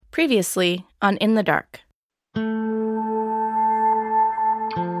Previously on In the Dark.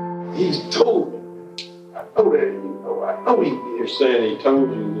 He's told me. I know that you know. I know he did. You're saying he told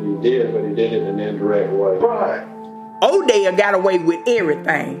you that he did, but he did it in an indirect way. Right. Odell got away with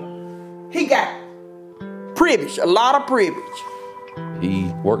everything. He got privilege, a lot of privilege.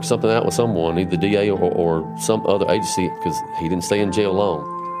 He worked something out with someone, either the DA or some other agency, because he didn't stay in jail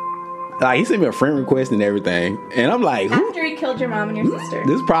long. Like, he sent me a friend request and everything. And I'm like, After he killed your mom and your sister.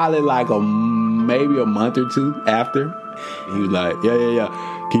 This is probably like maybe a month or two after. He was like, yeah.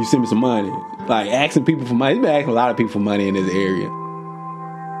 Can you send me some money? Like, asking people for money. He's been asking a lot of people for money in this area.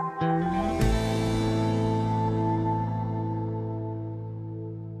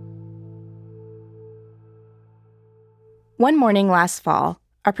 One morning last fall,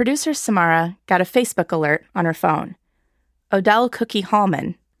 our producer Samara got a Facebook alert on her phone. Odell Cookie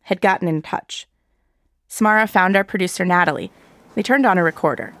Hallman had gotten in touch. Samara found our producer Natalie. They turned on a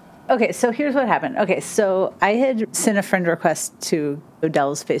recorder. Okay, so here's what happened. Okay, so I had sent a friend request to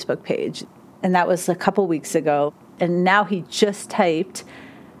Odell's Facebook page, and that was a couple weeks ago. And now he just typed,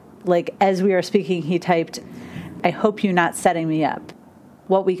 like as we were speaking, he typed, "I hope you're not setting me up.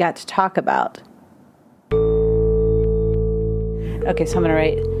 What we got to talk about." Okay, so I'm going to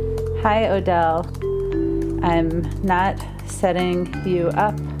write, "Hi, Odell. I'm not setting you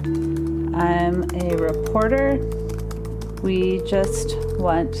up. I'm a reporter. We just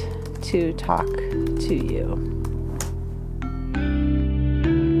want to talk to you."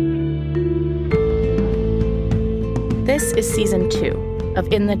 This is Season 2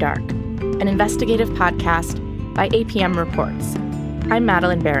 of In the Dark, an investigative podcast by APM Reports. I'm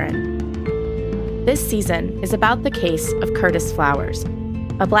Madeline Barron. This season is about the case of Curtis Flowers,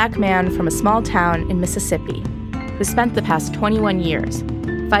 a Black man from a small town in Mississippi who spent the past 21 years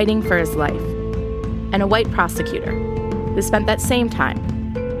fighting for his life, and a white prosecutor who spent that same time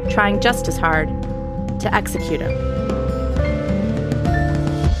trying just as hard to execute him.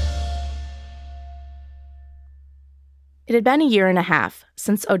 It had been a year and a half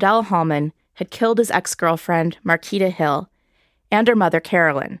since Odell Hallman had killed his ex-girlfriend, Marquita Hill, and her mother,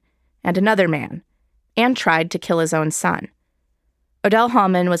 Carolyn, and another man, and tried to kill his own son. Odell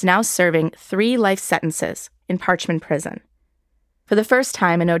Hallman was now serving 3 life sentences in Parchman Prison. For the first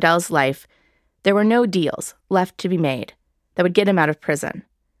time in Odell's life, there were no deals left to be made that would get him out of prison.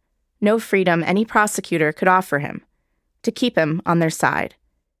 No freedom any prosecutor could offer him to keep him on their side.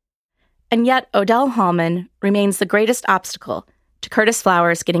 And yet, Odell Hallman remains the greatest obstacle to Curtis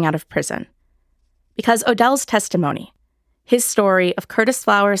Flowers getting out of prison. Because Odell's testimony, his story of Curtis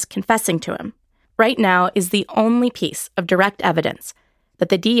Flowers confessing to him, right now is the only piece of direct evidence that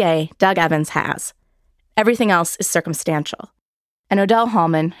the DA, Doug Evans, has. Everything else is circumstantial. And Odell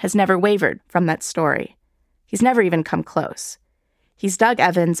Hallman has never wavered from that story. He's never even come close. He's Doug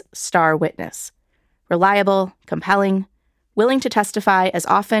Evans' star witness. Reliable, compelling, willing to testify as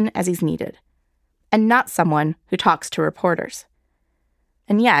often as he's needed. And not someone who talks to reporters.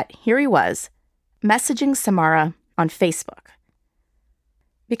 And yet, here he was, messaging Samara on Facebook.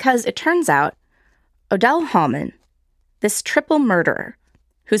 Because it turns out, Odell Hallman, this triple murderer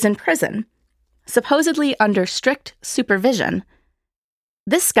who's in prison, supposedly under strict supervision,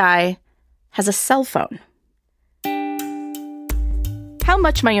 this guy has a cell phone. "How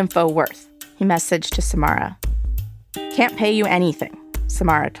much my info worth?" he messaged to Samara. "Can't pay you anything,"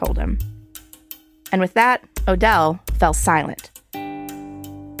 Samara told him. And with that, Odell fell silent.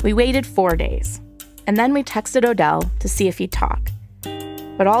 We waited 4 days, and then we texted Odell to see if he'd talk.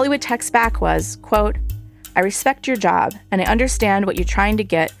 But all he would text back was, quote, "I respect your job, and I understand what you're trying to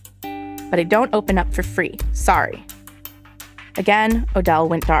get, but I don't open up for free. Sorry." Again, Odell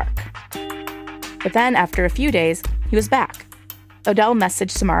went dark. But then, after a few days, he was back. Odell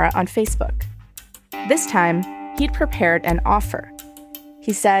messaged Samara on Facebook. This time, he'd prepared an offer.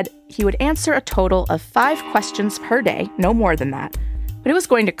 He said he would answer a total of 5 questions per day, no more than that, but it was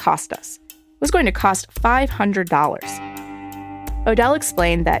going to cost us. It was going to cost $500. Odell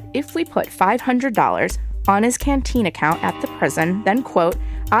explained that if we put $500 on his canteen account at the prison, then, quote,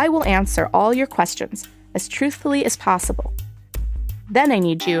 "I will answer all your questions as truthfully as possible. Then I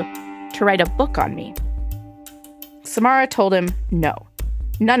need you to write a book on me." Samara told him no.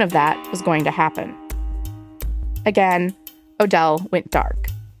 None of that was going to happen. Again, Odell went dark.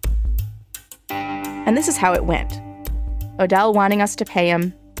 And this is how it went. Odell wanting us to pay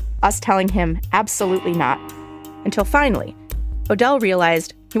him, us telling him absolutely not, until finally, Odell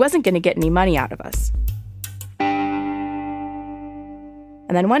realized he wasn't going to get any money out of us.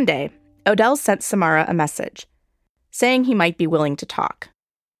 And then one day, Odell sent Samara a message, saying he might be willing to talk.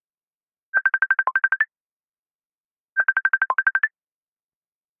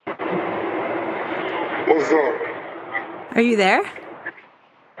 What's up? Are you there?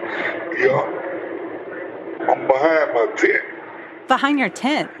 Yeah. I'm behind my tent. Behind your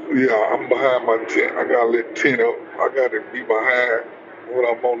tent? Yeah, I'm behind my tent. I got a little tent up. I got to be behind when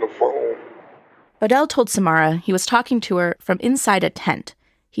I'm on the phone. Odell told Samara he was talking to her from inside a tent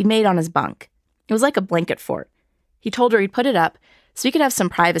he'd made on his bunk. It was like a blanket fort. He told her he'd put it up so he could have some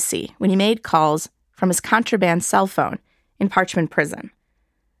privacy when he made calls from his contraband cell phone in Parchman Prison.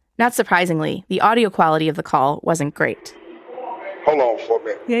 Not surprisingly, the audio quality of the call wasn't great. Hold on for a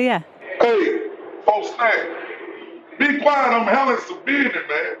minute. Yeah. Hey, folks, man. Be quiet. I'm handling some business,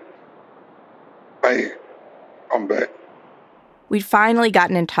 man. Hey, I'm back. We'd finally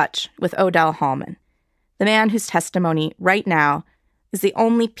gotten in touch with Odell Hallman, the man whose testimony right now is the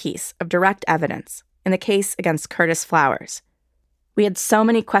only piece of direct evidence in the case against Curtis Flowers. We had so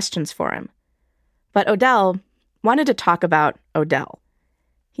many questions for him. But Odell wanted to talk about Odell.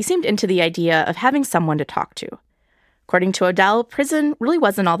 He seemed into the idea of having someone to talk to. According to Odell, prison really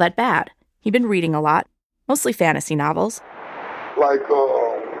wasn't all that bad. He'd been reading a lot, mostly fantasy novels. Like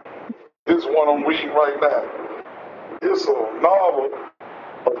this one I'm reading right now. It's a novel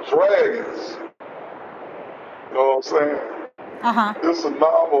of dragons. You know what I'm saying? Uh-huh. It's a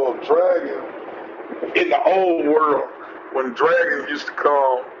novel of dragons in the old world when dragons used to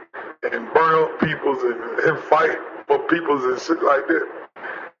come and burn up peoples and fight for peoples and shit like that.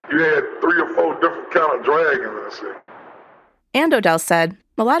 You had 3 or 4 different kind of dragons and shit. And Odell said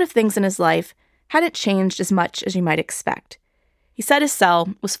a lot of things in his life hadn't changed as much as you might expect. He said his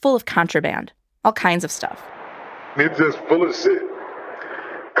cell was full of contraband, all kinds of stuff. It's just full of shit.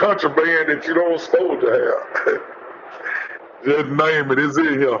 Contraband that you don't supposed to have. Just name it, it's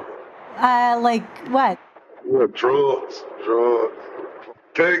in here. Like what? Yeah, drugs.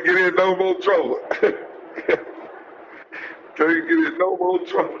 Can't get in no more trouble. Can't get in no more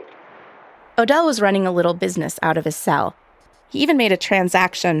trouble. Odell was running a little business out of his cell. He even made a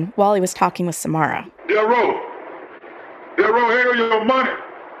transaction while he was talking with Samara. Darrow, here go your money.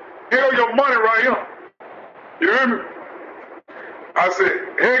 Here go your money right here. You hear me? I said,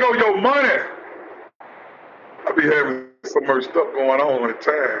 here go your money. I be having so much stuff going on at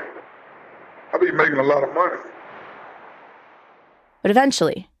the time. I be making a lot of money. But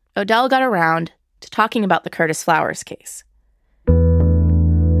eventually, Odell got around to talking about the Curtis Flowers case.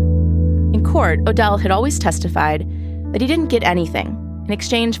 In court, Odell had always testified that he didn't get anything in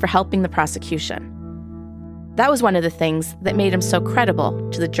exchange for helping the prosecution. That was one of the things that made him so credible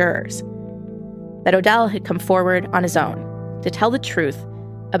to the jurors. That Odell had come forward on his own to tell the truth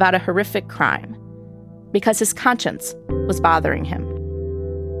about a horrific crime because his conscience was bothering him.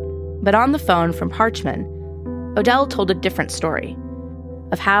 But on the phone from Parchman, Odell told a different story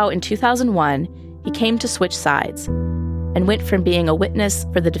of how in 2001 he came to switch sides and went from being a witness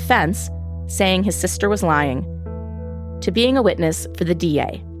for the defense, saying his sister was lying, to being a witness for the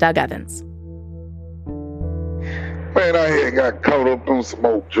DA, Doug Evans. Man, I had got caught up on some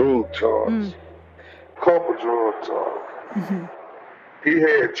old drug charges. Couple drug charges. Mm-hmm. He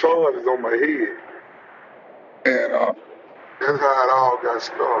had charges on my head. And that's how it all got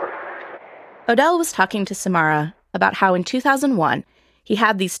started. Odell was talking to Samara about how in 2001, he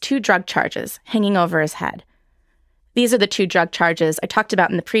had these 2 drug charges hanging over his head. These are the 2 drug charges I talked about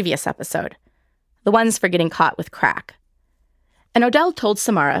in the previous episode, the ones for getting caught with crack. And Odell told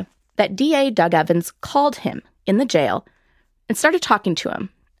Samara that DA Doug Evans called him in the jail and started talking to him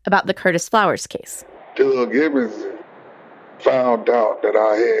about the Curtis Flowers case. Doug Evans found out that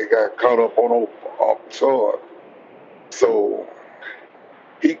I had got caught up on a charge. So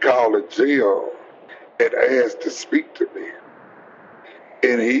he called the jail and asked to speak to me.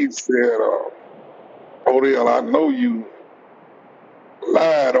 And he said, Odell, I know you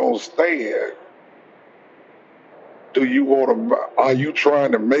lied on stand. Are you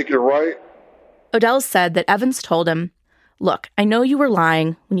trying to make it right? Odell said that Evans told him, look, I know you were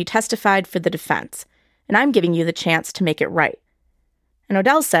lying when you testified for the defense, and I'm giving you the chance to make it right. And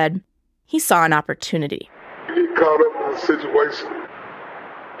Odell said he saw an opportunity. You get caught up in a situation,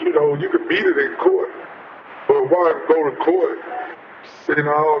 you could beat it in court. But why go to court, spending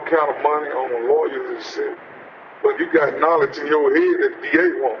all kind of money on the lawyers and shit, but you got knowledge in your head that the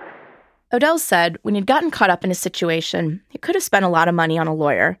DA won't? Odell said when he'd gotten caught up in a situation, he could have spent a lot of money on a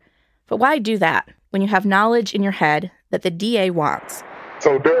lawyer. But why do that when you have knowledge in your head that the DA wants?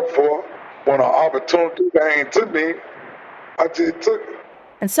 So therefore, when an opportunity came to me, I just took it.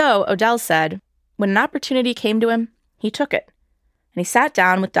 And so Odell said when an opportunity came to him, he took it. And he sat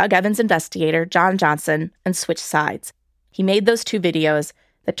down with Doug Evans' investigator, John Johnson, and switched sides. He made those 2 videos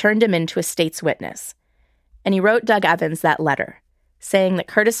that turned him into a state's witness. And he wrote Doug Evans that letter, saying that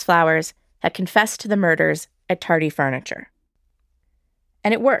Curtis Flowers had confessed to the murders at Tardy Furniture.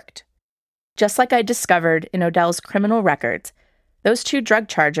 And it worked. Just like I discovered in Odell's criminal records, those 2 drug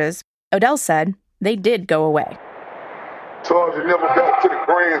charges, Odell said, they did go away. Charge never got to the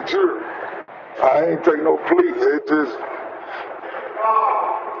grand jury. I ain't take no plea. It just,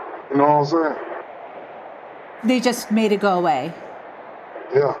 you know what I'm saying? They just made it go away.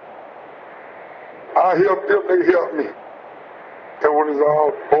 Yeah. I helped them, they helped me. That's what it's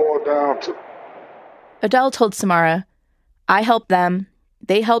all boiled down to. Odell told Samara, I helped them,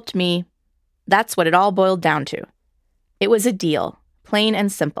 they helped me. That's what it all boiled down to. It was a deal, plain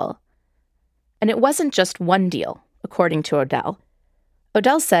and simple. And it wasn't just one deal, according to Odell.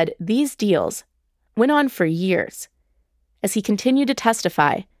 Odell said these deals went on for years as he continued to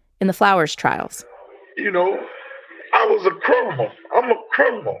testify in the Flowers trials. You know, I was a criminal. I'm a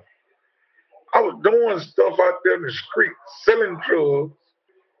criminal. I was doing stuff out there in the street, selling drugs,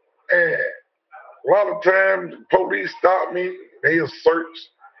 and a lot of times the police stopped me, they'll search.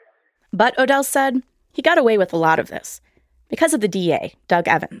 But Odell said he got away with a lot of this because of the DA, Doug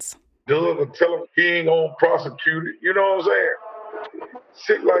Evans. Doug will tell him he ain't gonna prosecute it, you know what I'm saying?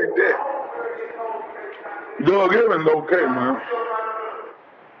 Shit like that. Doug Evans okay, man.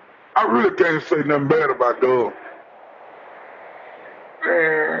 I really can't say nothing bad about Doug.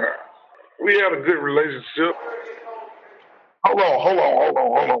 Man, we had a good relationship. Hold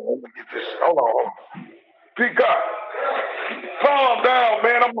on. Let me get this. Hold on. Peacock, calm down,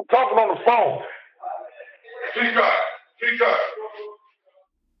 man. I'm talking on the phone. Peacock.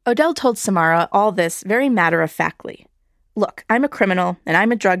 Odell told Samara all this very matter-of-factly. Look, I'm a criminal, and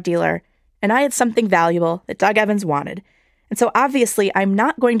I'm a drug dealer, and I had something valuable that Doug Evans wanted, and so obviously I'm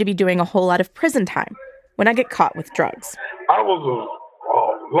not going to be doing a whole lot of prison time when I get caught with drugs. I was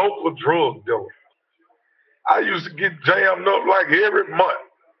a local drug dealer. I used to get jammed up like every month.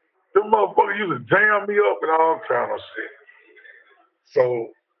 Them motherfuckers used to jam me up and all kind of shit. So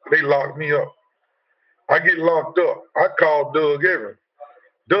they locked me up. I get locked up. I called Doug Evans.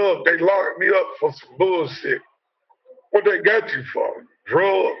 Doug, they locked me up for some bullshit. What they got you for?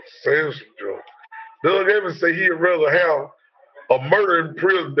 Drugs? Sell some drugs. Doug Evans said he'd rather have a murder in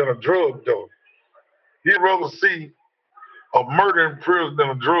prison than a drug dealer. He'd rather see a murder in prison than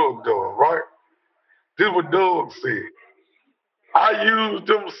a drug dealer, right? This is what Doug said. I used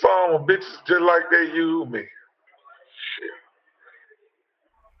them son of bitches just like they used me. Shit.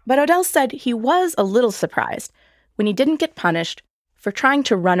 But Odell said he was a little surprised when he didn't get punished for trying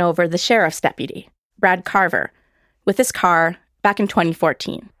to run over the sheriff's deputy, Brad Carver, with his car back in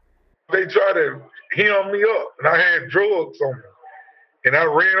 2014. They tried to hem me up, and I had drugs on me. And I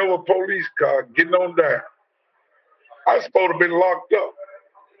ran over a police car, getting on down. I was supposed to have been locked up.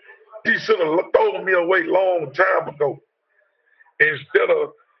 He should have thrown me away long time ago. Instead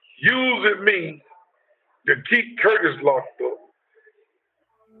of using me to keep Curtis locked up.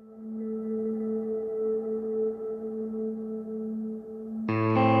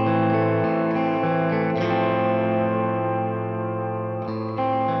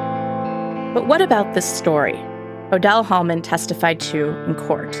 But what about this story Odell Hallman testified to in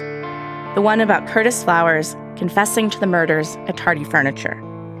court? The one about Curtis Flowers confessing to the murders at Tardy Furniture.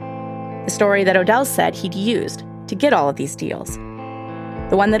 The story that Odell said he'd used to get all of these deals.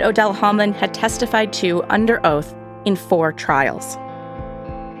 The one that Odell Hallman had testified to under oath in 4 trials.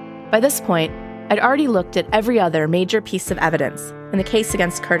 By this point, I'd already looked at every other major piece of evidence in the case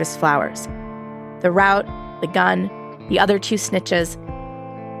against Curtis Flowers. The route, the gun, the other 2 snitches.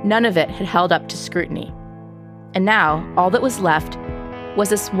 None of it had held up to scrutiny. And now, all that was left was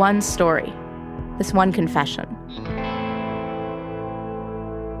this one story, this one confession.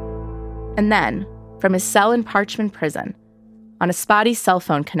 And then, from his cell in Parchman Prison, on a spotty cell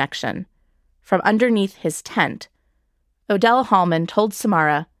phone connection, from underneath his tent, Odell Hallman told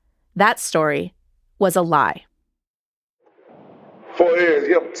Samara that story was a lie. For as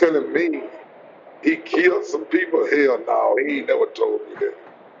him telling me he killed some people, hell no, he ain't never told me that.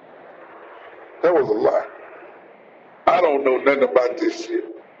 That was a lie. I don't know nothing about this shit.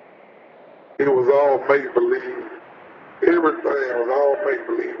 It was all make-believe. Everything was all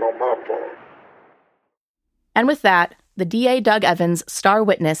make-believe on my part. And with that, the DA Doug Evans, star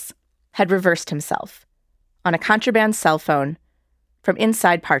witness, had reversed himself on a contraband cell phone from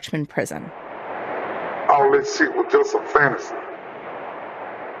inside Parchman Prison. All this shit was just a fantasy.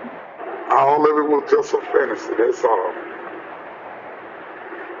 All of it was just a fantasy, that's all.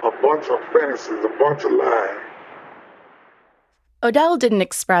 A bunch of fantasies, a bunch of lies. Odell didn't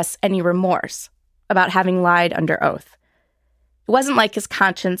express any remorse about having lied under oath. It wasn't like his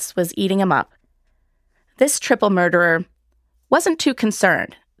conscience was eating him up. This triple murderer wasn't too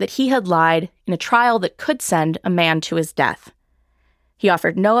concerned that he had lied in a trial that could send a man to his death. He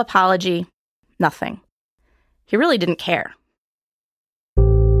offered no apology, nothing. He really didn't care.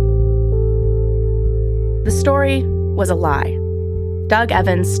 The story was a lie. Doug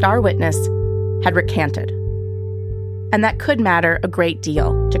Evans, star witness, had recanted. And that could matter a great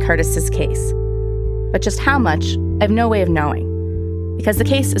deal to Curtis's case. But just how much, I have no way of knowing, because the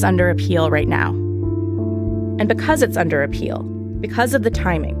case is under appeal right now. And because it's under appeal, because of the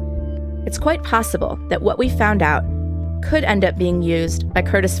timing, it's quite possible that what we found out could end up being used by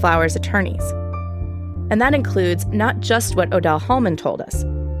Curtis Flowers' attorneys. And that includes not just what Odell Hallman told us,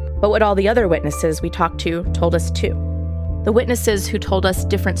 but what all the other witnesses we talked to told us too. The witnesses who told us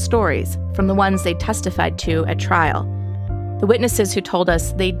different stories from the ones they testified to at trial. The witnesses who told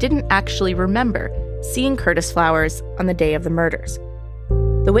us they didn't actually remember seeing Curtis Flowers on the day of the murders.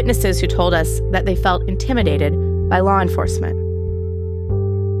 The witnesses who told us that they felt intimidated by law enforcement.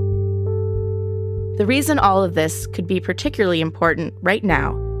 The reason all of this could be particularly important right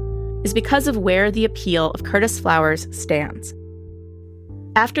now is because of where the appeal of Curtis Flowers stands.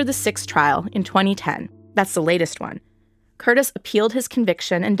 After the 6th trial in 2010, that's the latest one, Curtis appealed his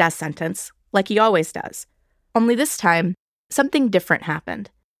conviction and death sentence like he always does. Only this time, something different happened.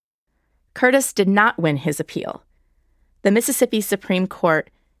 Curtis did not win his appeal. The Mississippi Supreme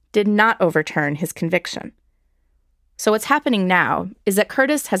Court did not overturn his conviction. So what's happening now is that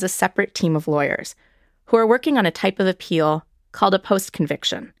Curtis has a separate team of lawyers who are working on a type of appeal called a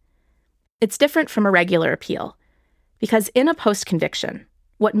post-conviction. It's different from a regular appeal, because in a post-conviction,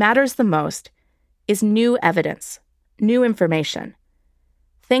 what matters the most is new evidence, new information,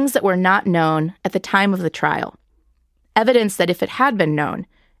 things that were not known at the time of the trial, evidence that if it had been known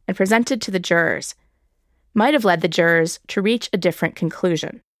and presented to the jurors, might have led the jurors to reach a different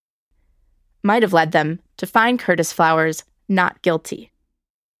conclusion, might have led them to find Curtis Flowers not guilty.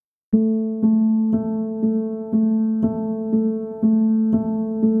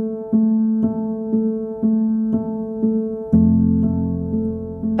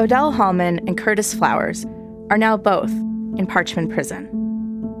 Odell Hallman and Curtis Flowers are now both in Parchman Prison.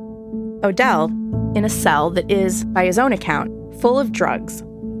 Odell, in a cell that is, by his own account, full of drugs,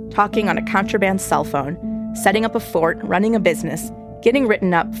 talking on a contraband cell phone, setting up a fort, running a business, getting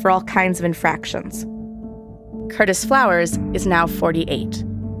written up for all kinds of infractions. Curtis Flowers is now 48.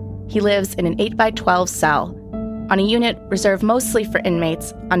 He lives in an 8x12 cell on a unit reserved mostly for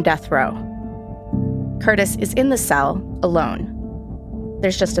inmates on death row. Curtis is in the cell alone.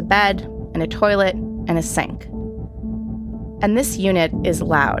 There's just a bed and a toilet and a sink. And this unit is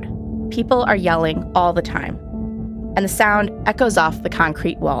loud. People are yelling all the time, and the sound echoes off the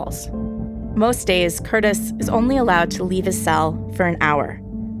concrete walls. Most days, Curtis is only allowed to leave his cell for an hour,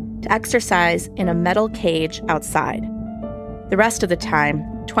 to exercise in a metal cage outside. The rest of the time,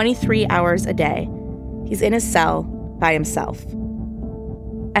 23 hours a day, he's in his cell by himself.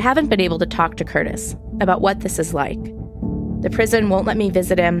 I haven't been able to talk to Curtis about what this is like. The prison won't let me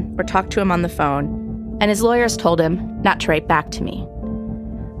visit him or talk to him on the phone, and his lawyers told him not to write back to me.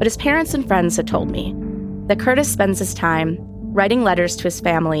 But his parents and friends had told me that Curtis spends his time writing letters to his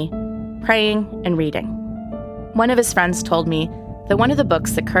family, praying, and reading. One of his friends told me that one of the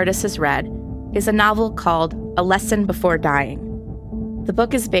books that Curtis has read is a novel called A Lesson Before Dying. The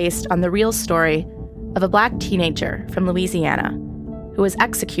book is based on the real story of a Black teenager from Louisiana who was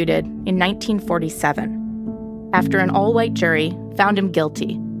executed in 1947 after an all-white jury found him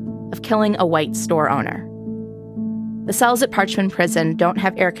guilty of killing a white store owner. The cells at Parchman Prison don't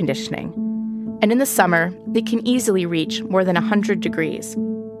have air conditioning, and in the summer, they can easily reach more than 100 degrees.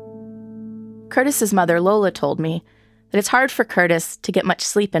 Curtis's mother, Lola, told me that it's hard for Curtis to get much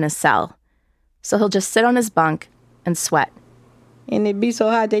sleep in his cell, so he'll just sit on his bunk and sweat. And it be so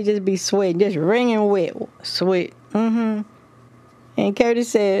hot, they just be sweating, just wringing wet sweat. And Curtis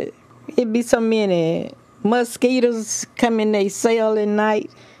said it'd be so many mosquitoes come in their cell at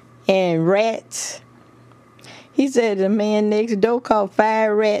night and rats. He said the man next door caught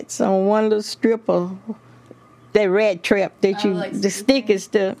 5 rats on one little strip of that rat trap that the sticky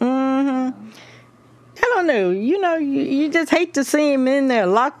stuff. I don't know. You just hate to see him in there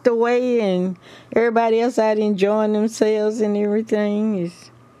locked away and everybody else out enjoying themselves and everything.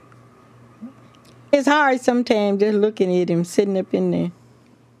 It's hard sometimes just looking at him sitting up in there.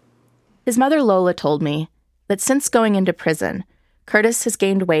 His mother Lola told me that since going into prison, Curtis has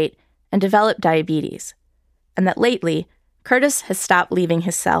gained weight and developed diabetes, and that lately, Curtis has stopped leaving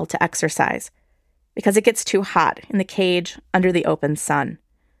his cell to exercise because it gets too hot in the cage under the open sun.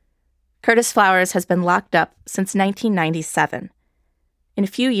 Curtis Flowers has been locked up since 1997. In a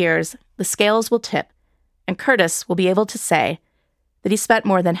few years, the scales will tip, and Curtis will be able to say that he spent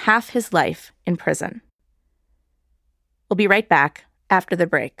more than half his life in prison. We'll be right back after the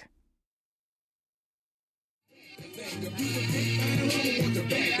break.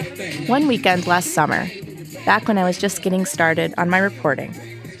 One weekend last summer, back when I was just getting started on my reporting,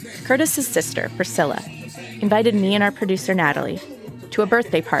 Curtis's sister, Priscilla, invited me and our producer, Natalie, to a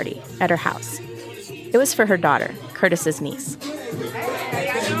birthday party at her house. It was for her daughter, Curtis's niece.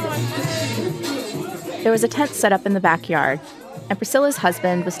 There was a tent set up in the backyard, and Priscilla's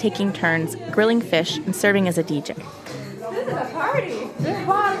husband was taking turns grilling fish and serving as a DJ. This is a party. This is a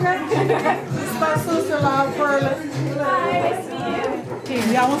party, right? This is my sister-in-law, Pearlie.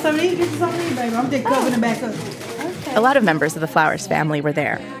 Y'all want something to eat? Get you something to eat, baby. I'm just covering the back up. Okay. A lot of members of the Flowers family were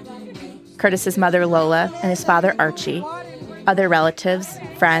there. Curtis's mother, Lola, and his father, Archie, other relatives,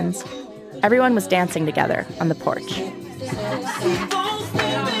 friends. Everyone was dancing together on the porch.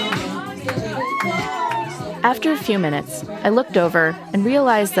 After a few minutes, I looked over and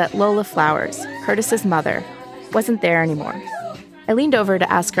realized that Lola Flowers, Curtis's mother, wasn't there anymore. I leaned over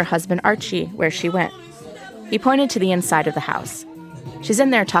to ask her husband, Archie, where she went. He pointed to the inside of the house. "She's in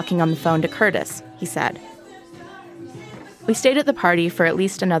there talking on the phone to Curtis," he said. We stayed at the party for at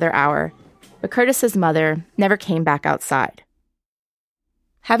least another hour, but Curtis's mother never came back outside.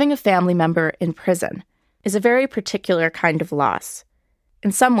 Having a family member in prison is a very particular kind of loss.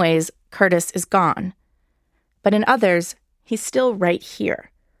 In some ways, Curtis is gone. But in others, he's still right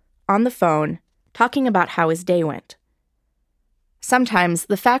here, on the phone, talking about how his day went. Sometimes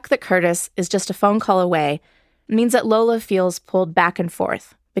the fact that Curtis is just a phone call away means that Lola feels pulled back and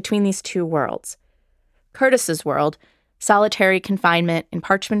forth between these two worlds. Curtis's world, solitary confinement in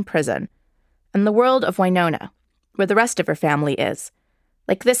Parchman Prison, and the world of Winona, where the rest of her family is,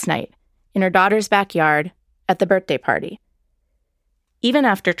 like this night, in her daughter's backyard at the birthday party. Even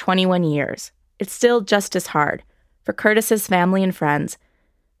after 21 years, it's still just as hard for Curtis's family and friends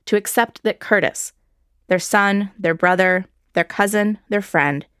to accept that Curtis, their son, their brother, their cousin, their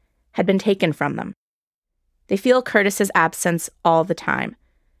friend, had been taken from them. They feel Curtis's absence all the time,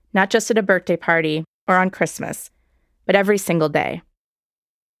 not just at a birthday party or on Christmas, but every single day.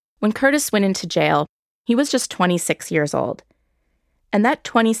 When Curtis went into jail, he was just 26 years old. And that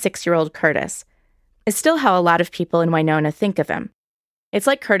 26-year-old Curtis is still how a lot of people in Winona think of him. It's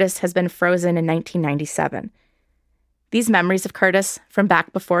like Curtis has been frozen in 1997. These memories of Curtis from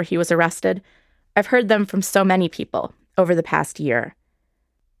back before he was arrested, I've heard them from so many people over the past year.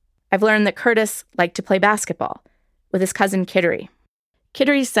 I've learned that Curtis liked to play basketball with his cousin Kittery.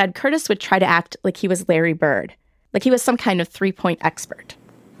 Kittery said Curtis would try to act like he was Larry Bird, like he was some kind of three-point expert.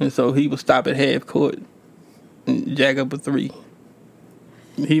 And so he would stop at half court and jack up a three.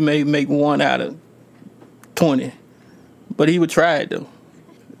 He may make one out of 20, but he would try it, though.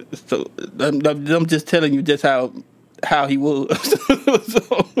 So I'm just telling you just how he was.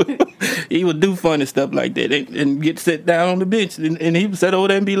 So, he would do funny stuff like that and get set down on the bench, and he would sit over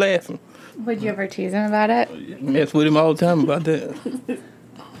there and be laughing. Would you ever tease him about it? Mess with him all the time about that.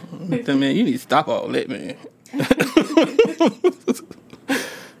 I said, man, you need to stop all that, man.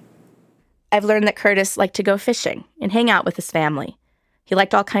 I've learned that Curtis liked to go fishing and hang out with his family. He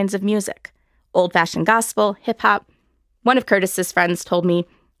liked all kinds of music, old-fashioned gospel, hip-hop. One of Curtis's friends told me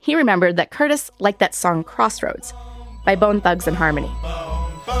he remembered that Curtis liked that song Crossroads by Bone Thugs and Harmony.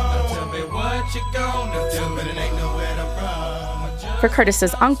 For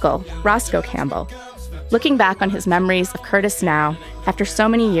Curtis's uncle, Roscoe Campbell, looking back on his memories of Curtis now, after so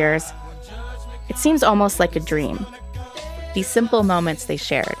many years, it seems almost like a dream. These simple moments they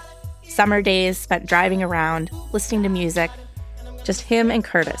shared. Summer days spent driving around, listening to music. Just him and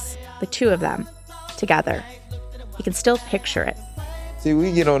Curtis, the two of them, together. He can still picture it. See,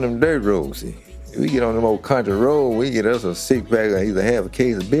 we get on them dirt roads, see. We get on them old country road, we get us a six-pack or either half a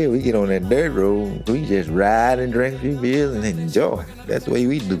case of beer, we get on that dirt road, we just ride and drink a few beers and enjoy. That's the way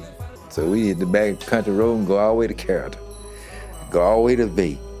we do. So we hit the back country road and go all the way to Carrollton. Go all the way to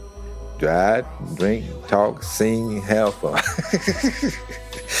Bay. Drive, drink, talk, sing, have fun.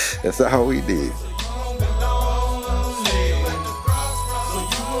 That's all we did.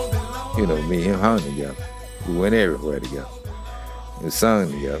 You know, me and him hung together. We went everywhere together. We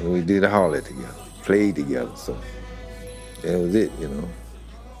sung together. We did a holiday together. Played together. So that was it, you know.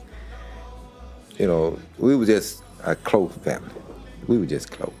 You know, we were just a close family. We were just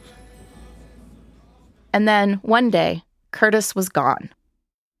close. And then, one day, Curtis was gone.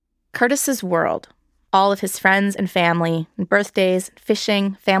 Curtis's world, all of his friends and family, and birthdays,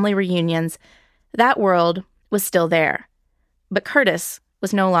 fishing, family reunions, that world was still there. But Curtis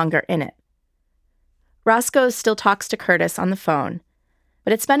was no longer in it. Roscoe still talks to Curtis on the phone,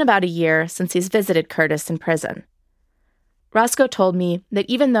 but it's been about a year since he's visited Curtis in prison. Roscoe told me that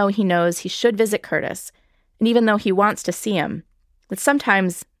even though he knows he should visit Curtis, and even though he wants to see him, that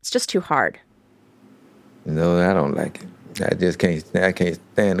sometimes it's just too hard. No, I don't like it. I just can't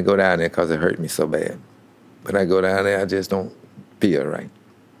stand to go down there because it hurt me so bad. When I go down there, I just don't feel right.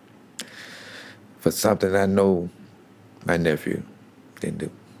 For something I know my nephew didn't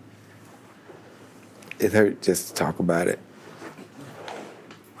do. It hurt just to talk about it.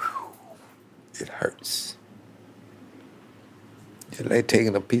 It hurts. It's like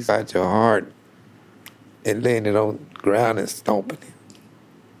taking a piece out your heart and laying it on the ground and stomping it.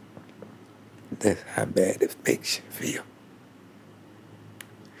 That's how bad it makes you feel.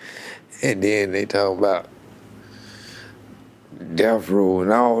 And then they talk about death row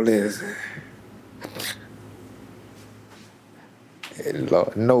and all this. And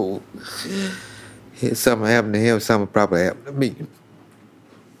Lord knows, if something happened to him, something probably happened to me.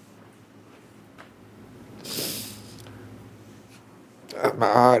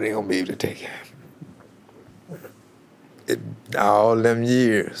 My heart ain't gonna be able to take it. All them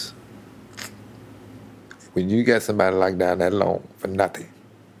years. When you got somebody like that long for nothing,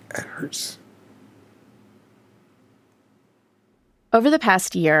 that hurts. Over the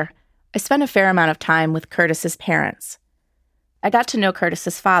past year, I spent a fair amount of time with Curtis's parents. I got to know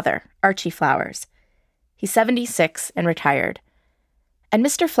Curtis's father, Archie Flowers. He's 76 and retired. And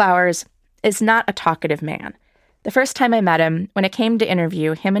Mr. Flowers is not a talkative man. The first time I met him, when it came to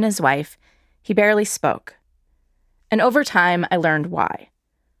interview him and his wife, he barely spoke. And over time, I learned why.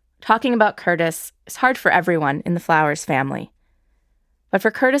 Talking about Curtis is hard for everyone in the Flowers family. But for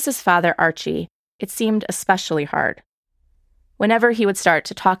Curtis's father, Archie, it seemed especially hard. Whenever he would start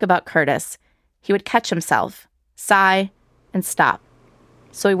to talk about Curtis, he would catch himself, sigh, and stop,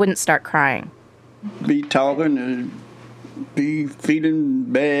 so he wouldn't start crying. Be talking and be feeling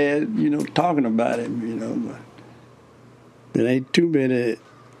bad, talking about him, But it ain't too many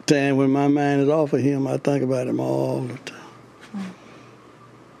times when my mind is off of him, I think about him all the time.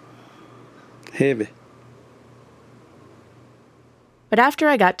 Heavy. But after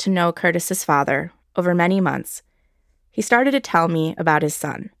I got to know Curtis's father over many months, he started to tell me about his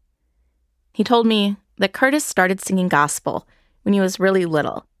son. He told me that Curtis started singing gospel when he was really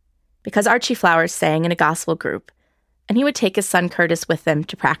little, because Archie Flowers sang in a gospel group, and he would take his son Curtis with him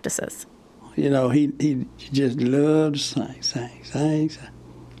to practices. He just loved to sing.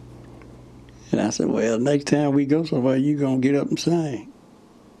 And I said, well, next time we go somewhere, you going to get up and sing.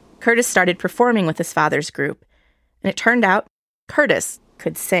 Curtis started performing with his father's group, and it turned out Curtis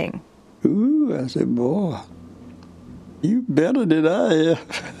could sing. Ooh, I said, boy, you better than I am.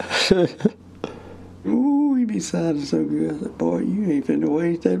 Ooh, he be sounding so good. I said, boy, you ain't finna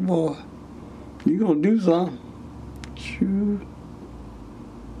waste that boy. You gonna do something. Sure.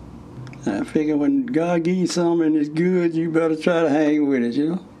 I figure when God gives you something and it's good, you better try to hang with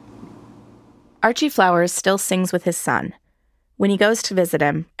it, Archie Flowers still sings with his son when he goes to visit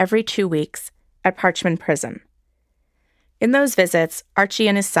him every 2 weeks at Parchman Prison. In those visits, Archie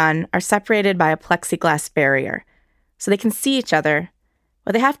and his son are separated by a plexiglass barrier, so they can see each other,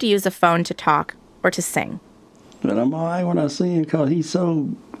 but they have to use a phone to talk or to sing. But I'm all right when I see him because he's so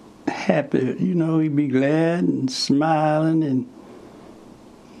happy. He be glad and smiling, and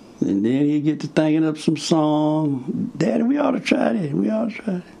then he get to thinking up some song. Daddy, we ought to try this.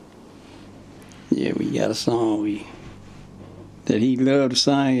 Yeah, we got a song that he loved to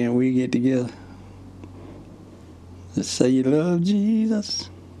sing, and we get together. Let's say you love Jesus.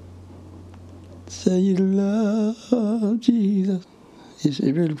 Say you love Jesus. It's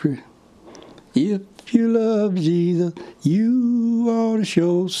really pretty. If you love Jesus, you ought to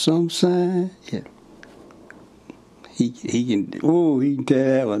show some sign. Yeah. He can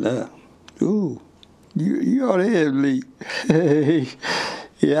tear that one up. Ooh, you ought to hear him, Lee.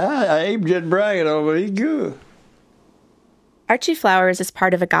 Yeah, I ain't just bragging on him, but he's good. Archie Flowers is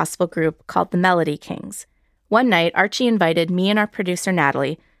part of a gospel group called the Melody Kings. One night, Archie invited me and our producer,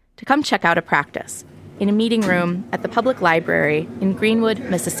 Natalie, to come check out a practice in a meeting room at the public library in Greenwood,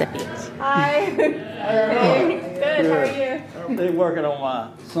 Mississippi. Hi. Hey. Good, how are you? They're working on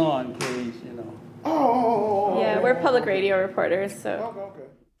my son case, Oh. Yeah, we're public radio reporters, so. Okay.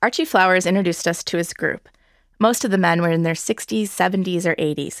 Archie Flowers introduced us to his group. Most of the men were in their 60s, 70s, or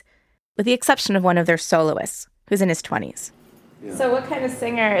 80s, with the exception of one of their soloists, who's in his 20s. Yeah. So what kind of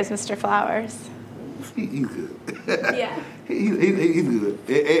singer is Mr. Flowers? He's good. Yeah. He's good.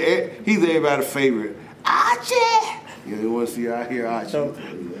 He's everybody's favorite. Archie! You want to see I hear Archie.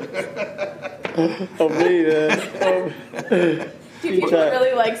 Do people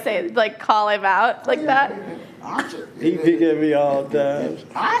really call him out like that? Archie. He pick at me all the time.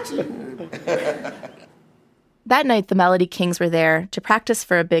 Archie. That night, the Melody Kings were there to practice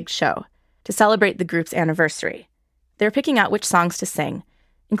for a big show, to celebrate the group's anniversary. They were picking out which songs to sing,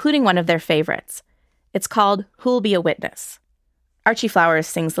 including one of their favorites. It's called Who'll Be a Witness. Archie Flowers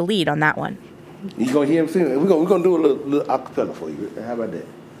sings the lead on that one. You gonna hear him sing? We're gonna do a little acapella for you. How about that?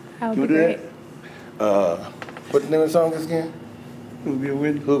 That You would be wanna great. do that? What's the name of the song again? Who'll Be a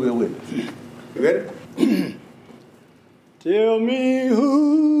Witness? Who'll Be a Witness? You ready? Tell me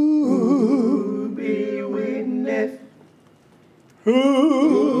who'll be a witness?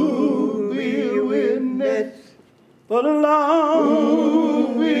 Who'll be a witness? For the Lord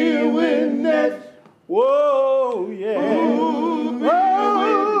will be a witness. Whoa, yeah. Who'll be a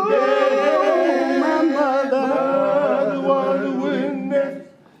witness? My mother was a witness.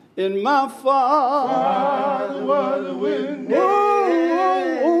 And my father was a witness.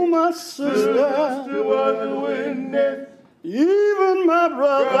 Oh, my sister was a witness. Even my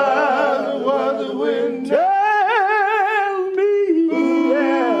brother was a witness. Tell me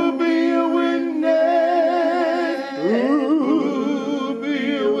who'll be a witness? Who'll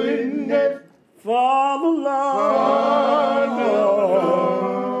be a witness for the Lord?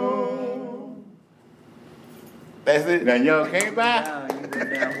 That's it. Now y'all came by. That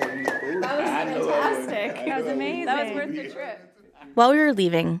was fantastic. That was amazing. That was worth the trip. While we were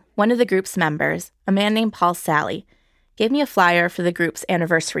leaving, one of the group's members, a man named Paul Sally, gave me a flyer for the group's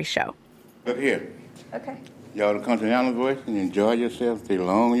anniversary show. Look here. Okay. Y'all to come to Allen Voice and enjoy yourself. Stay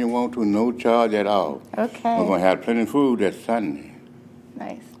long as you want to, no charge at all. Okay. We're going to have plenty of food that Sunday.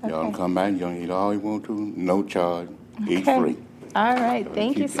 Nice. Y'all Okay. can come back and y'all eat all you want to, no charge. Eat Okay. free. All right.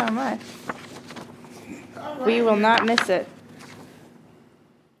 Thank you so much. We will not miss it.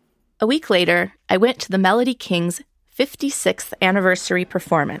 A week later, I went to the Melody Kings' 56th anniversary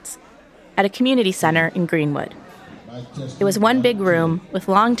performance at a community center in Greenwood. It was one big room with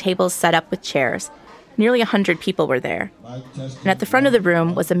long tables set up with chairs. Nearly 100 people were there. And at the front of the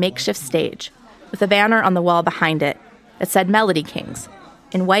room was a makeshift stage with a banner on the wall behind it that said Melody Kings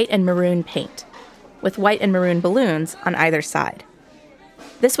in white and maroon paint, with white and maroon balloons on either side.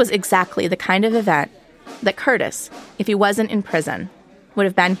 This was exactly the kind of event that Curtis, if he wasn't in prison, would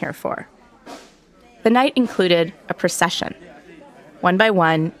have been here for. The night included a procession. One by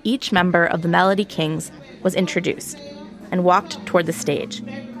one, each member of the Melody Kings was introduced and walked toward the stage.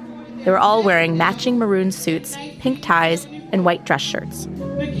 They were all wearing matching maroon suits, pink ties, and white dress shirts.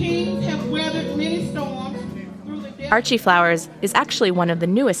 The Kings have weathered many storms through the Archie Flowers is actually one of the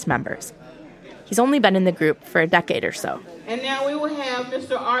newest members. He's only been in the group for a decade or so. And now we will have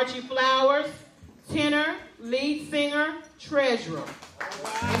Mr. Archie Flowers, tenor, lead singer, treasurer.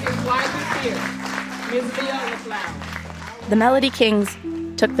 And his wife is here, Ms. Leona Flowers. The Melody Kings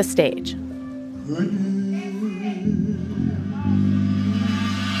took the stage.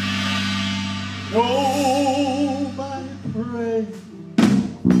 Nobody pray.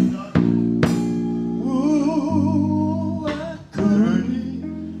 Ooh, I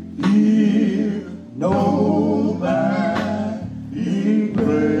couldn't hear nobody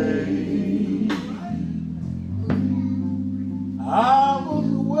pray. I was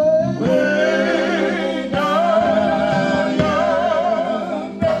way down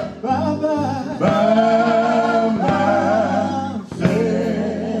yonder by myself,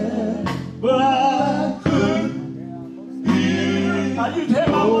 but I couldn't hear. I used to have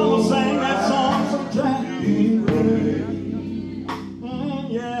my mama sing that song sometimes.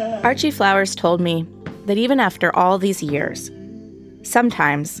 Yeah. Archie Flowers told me that even after all these years,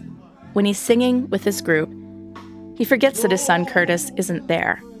 sometimes, when he's singing with his group, he forgets that his son Curtis isn't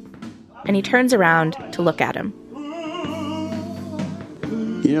there, and he turns around to look at him.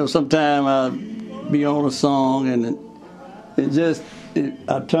 You know, sometimes I'll be on a song and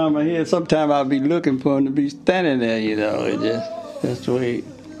I turn my head. Sometimes I'll be looking for him to be standing there, you know. That's the way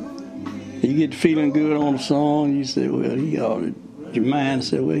you get feeling good on a song. You say, well, your mind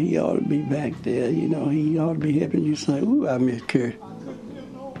said, well, he ought to be back there, you know. He ought to be helping you say, ooh, I miss Curtis.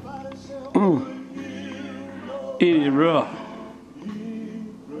 It is rough.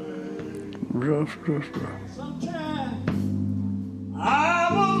 Rough.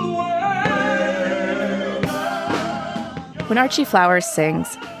 When Archie Flowers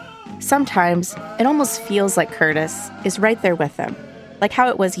sings, sometimes it almost feels like Curtis is right there with him, like how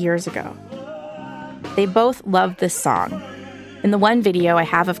it was years ago. They both loved this song. In the one video I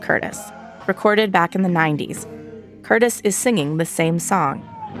have of Curtis, recorded back in the 90s, Curtis is singing the same song.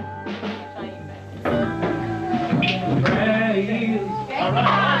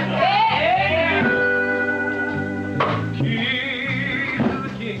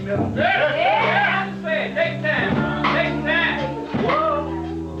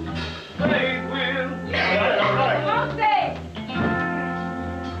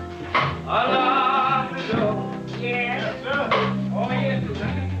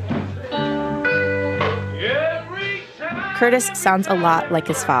 Curtis sounds a lot like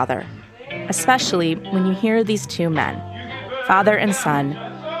his father, especially when you hear these two men, father and son,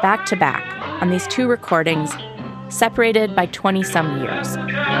 back to back on these two recordings, separated by 20-some years.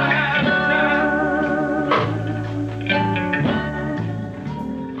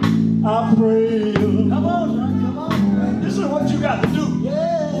 I pray. Come on, son, come on. This is what you got to do.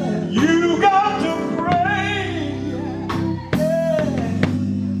 Yeah. You got to pray. Yeah.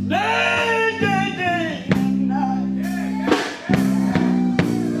 Day, day, day, and night.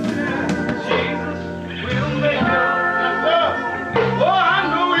 Jesus will make it. Oh, I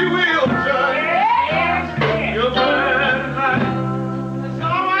know he will, son. You're right. That's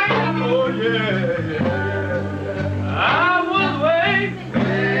all right. Oh, yeah. I was waiting.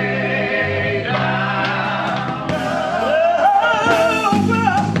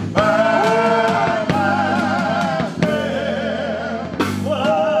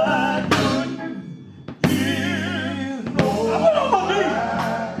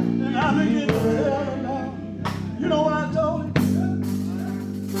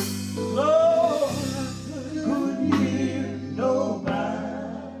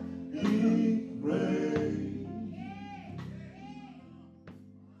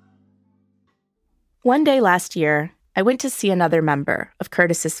 One day last year, I went to see another member of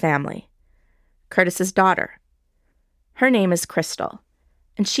Curtis's family, Curtis's daughter. Her name is Crystal,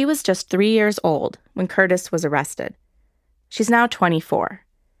 and she was just 3 years old when Curtis was arrested. She's now 24.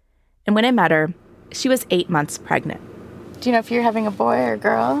 And when I met her, she was 8 months pregnant. Do you know if you're having a boy or a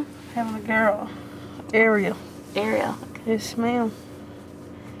girl? Having a girl. Ariel. Ariel. Yes, ma'am.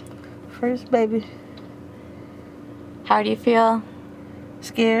 First baby. How do you feel?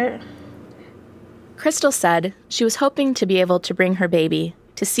 Scared. Crystal said she was hoping to be able to bring her baby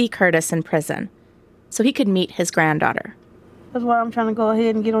to see Curtis in prison so he could meet his granddaughter. That's why I'm trying to go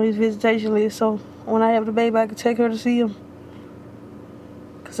ahead and get on his visitation list so when I have the baby, I can take her to see him.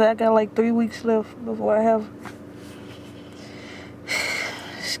 Because I got like 3 weeks left before I have.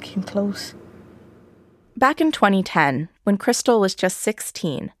 It's getting close. Back in 2010, when Crystal was just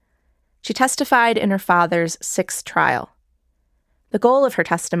 16, she testified in her father's 6th trial. The goal of her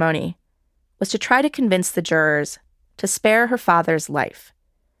testimony was to try to convince the jurors to spare her father's life.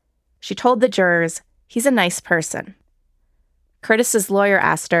 She told the jurors he's a nice person. Curtis's lawyer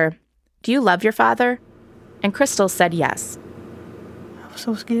asked her, "Do you love your father?" And Crystal said yes. I was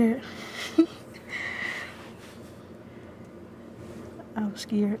so scared. I was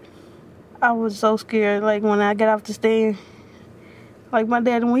scared. I was so scared, like when I got off the stand. Like my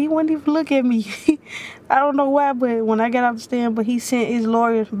dad, when he wouldn't even look at me. I don't know why, but when I got off the stand, but he sent his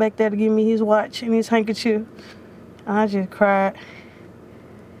lawyer back there to give me his watch and his handkerchief. And I just cried.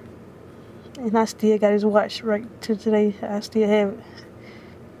 And I still got his watch right to today. I still have it.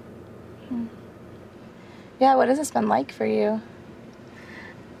 Yeah, what has this been like for you?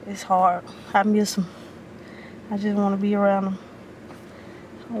 It's hard. I miss him. I just want to be around him.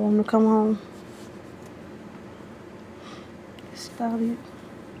 I want him to come home. That's about it.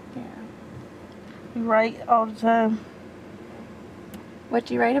 Yeah. We write all the time. What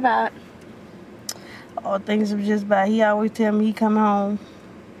do you write about? All things are just about. He always tell me he coming home.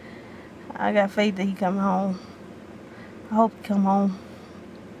 I got faith that he coming home. I hope he come home.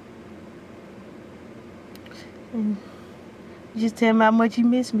 And he just tell me how much he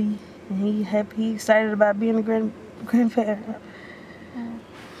missed me. And he happy, he excited about being a grandparent.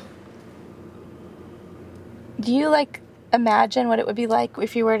 Do you imagine what it would be like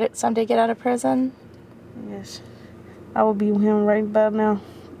if you were to someday get out of prison? Yes. I would be with him right about now.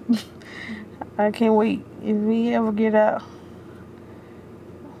 I can't wait. If we ever get out,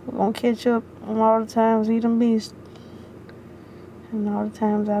 we're going to catch up on all the times he done missed. And all the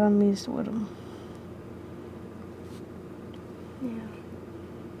times I done missed with him. Yeah.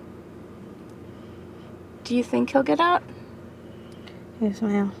 Do you think he'll get out? Yes,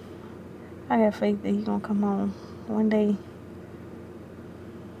 ma'am. I got faith that he's going to come home one day.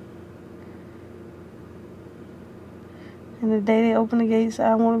 And the day they open the gates,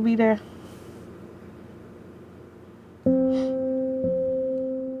 I want to be there.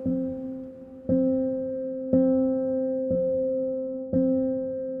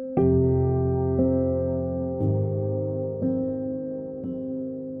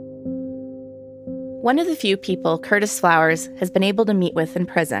 One of the few people Curtis Flowers has been able to meet with in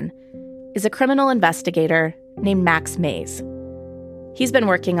prison is a criminal investigator named Max Mays. He's been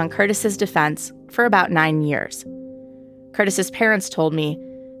working on Curtis's defense for about 9 years. Curtis's parents told me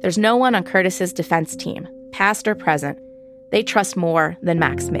there's no one on Curtis's defense team, past or present, they trust more than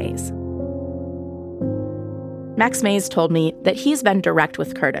Max Mays. Max Mays told me that he's been direct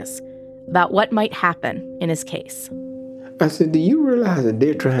with Curtis about what might happen in his case. I said, do you realize that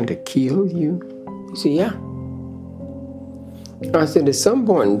they're trying to kill you? He said, yeah. I said, at some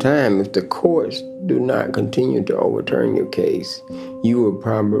point in time, if the courts do not continue to overturn your case, you will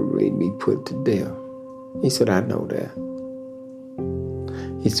probably be put to death. He said, I know that.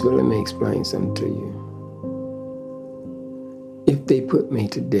 He said, well, let me explain something to you. If they put me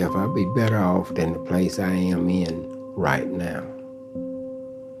to death, I'll be better off than the place I am in right now.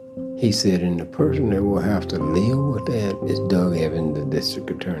 He said, and the person that will have to live with that is Doug Evans, the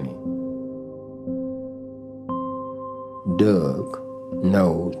district attorney. Doug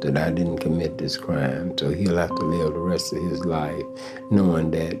knows that I didn't commit this crime, so he'll have to live the rest of his life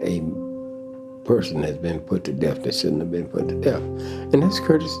knowing that a person has been put to death that shouldn't have been put to death. And that's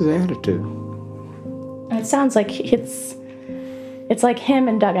Curtis's attitude. It sounds like it's like him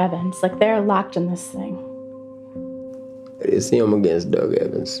and Doug Evans, like they're locked in this thing. It's him against Doug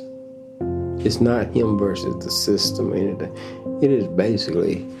Evans. It's not him versus the system or anything. It is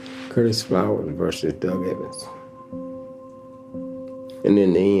basically Curtis Flowers versus Doug Evans. And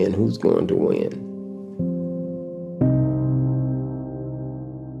in the end, who's going to win?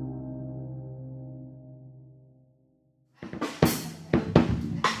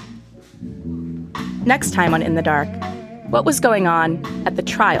 Next time on In the Dark, what was going on at the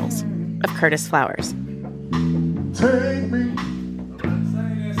trials of Curtis Flowers? Take me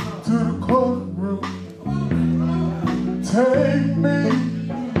to the courtroom. Take me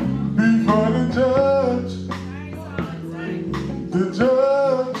before the judge. The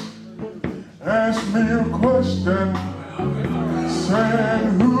judge asked me a question, saying,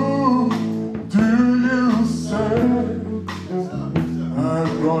 who do you serve? I'm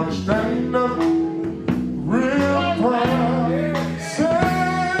gonna stand up real proud. Say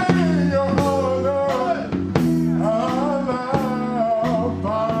your honor, allow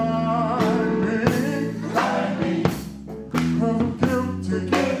by me. 'Cause I'm guilty.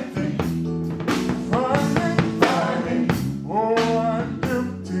 Find me. Oh, I'm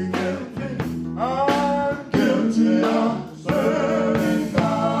guilty. I'm guilty of serving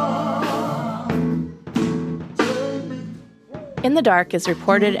God. In the Dark is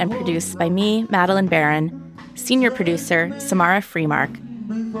reported and produced by me, Madeline Barron, senior producer Samara Freemark,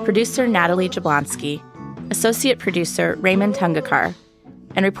 producer Natalie Jablonski, associate producer Raymond Tungakar,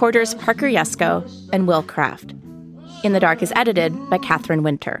 and reporters Parker Yesko and Will Kraft. In the Dark is edited by Catherine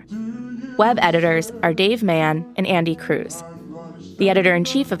Winter. Web editors are Dave Mann and Andy Cruz. The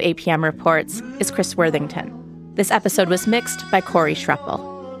editor-in-chief of APM Reports is Chris Worthington. This episode was mixed by Corey Schreppel.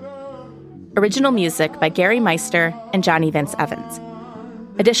 Original music by Gary Meister and Johnny Vince Evans.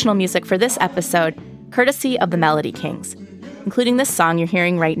 Additional music for this episode, courtesy of the Melody Kings, including this song you're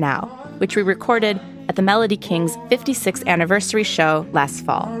hearing right now, which we recorded at the Melody Kings' 56th anniversary show last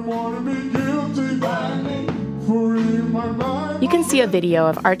fall. You can see a video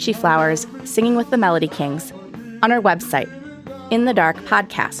of Archie Flowers singing with the Melody Kings on our website,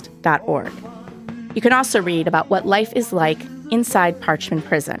 inthedarkpodcast.org. You can also read about what life is like inside Parchman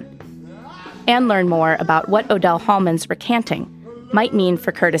Prison and learn more about what Odell Hallman's recanting might mean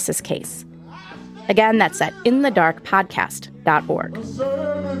for Curtis's case. Again, that's at inthedarkpodcast.org.